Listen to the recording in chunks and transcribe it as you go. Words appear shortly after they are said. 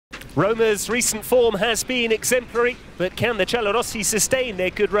Roma's recent form has been exemplary, but can the giallorossi sustain their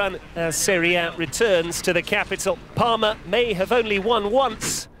good run as Serie A returns to the capital? Parma may have only won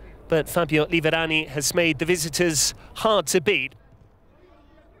once, but Fabio Liverani has made the visitors hard to beat.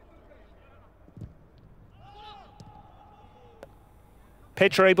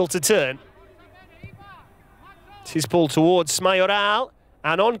 Pedro able to turn. It's his ball towards Mayoral,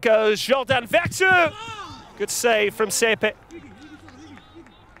 and on goes Jordan Veretout. Good save from Sepe.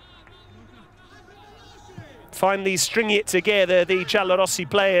 Finally stringing it together, the giallorossi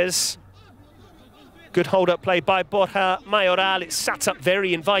players. Good hold-up play by Borja Mayoral. It's sat up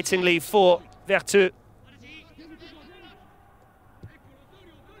very invitingly for Veretout.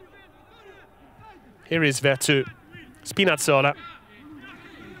 Here is Veretout. Spinazzola.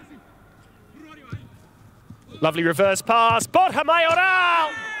 Lovely reverse pass. Borja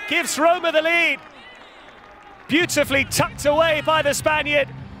Mayoral gives Roma the lead. Beautifully tucked away by the Spaniard.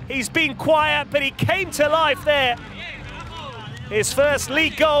 He's been quiet, but he came to life there. His first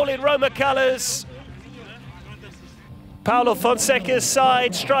league goal in Roma colours. Paulo Fonseca's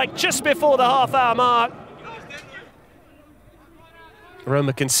side strike just before the half-hour mark.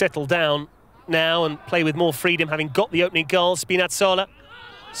 Roma can settle down now and play with more freedom, having got the opening goal. Spinazzola,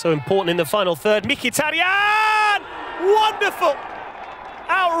 so important in the final third. Mkhitaryan! Wonderful!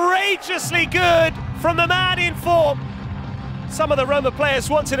 Outrageously good from the man in form. Some of the Roma players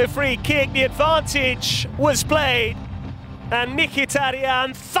wanted a free kick. The advantage was played, and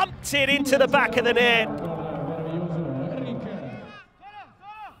Mkhitaryan thumped it into the back of the net.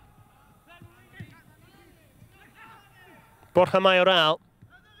 Borja Mayoral.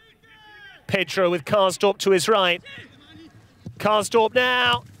 Pedro with Karsdorp to his right. Karsdorp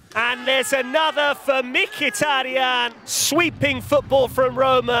now, and there's another for Mkhitaryan. Sweeping football from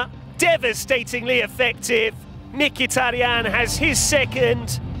Roma, devastatingly effective. Mkhitaryan has his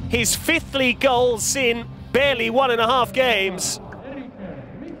second, his fifth league goals in barely 1.5 games.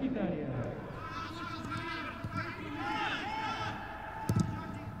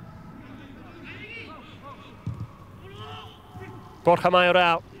 Borja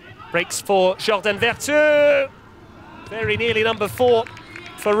Mayoral breaks for Jordan Veretout. Very nearly number 4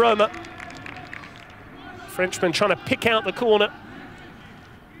 for Roma. Frenchman trying to pick out the corner.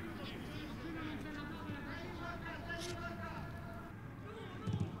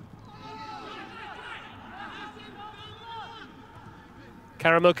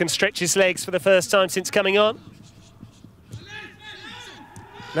 Caramo can stretch his legs for the first time since coming on.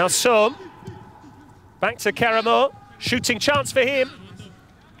 Now Som. Back to Caramo. Shooting chance for him.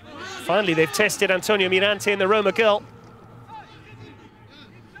 Finally, they've tested Antonio Mirante in the Roma goal.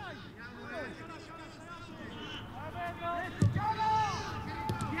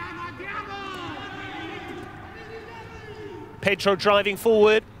 Pedro driving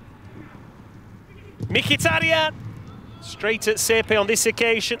forward. Mkhitaryan. Straight at Sepe on this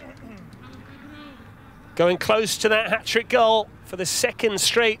occasion. Going close to that hat-trick goal for the second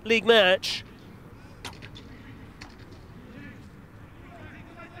straight league match.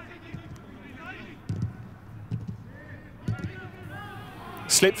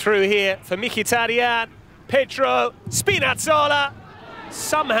 Slip through here for Mkhitaryan. Pedro, Spinazzola.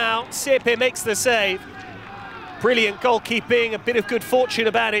 Somehow Sepe makes the save. Brilliant goalkeeping, a bit of good fortune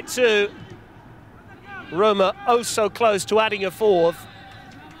about it too. Roma oh so close to adding a fourth.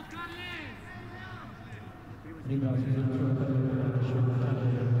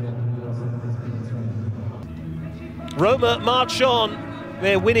 Roma march on.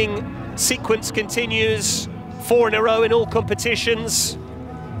 Their winning sequence continues. 4 in a row in all competitions.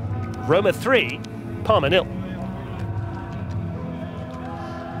 Roma 3, Parma 0.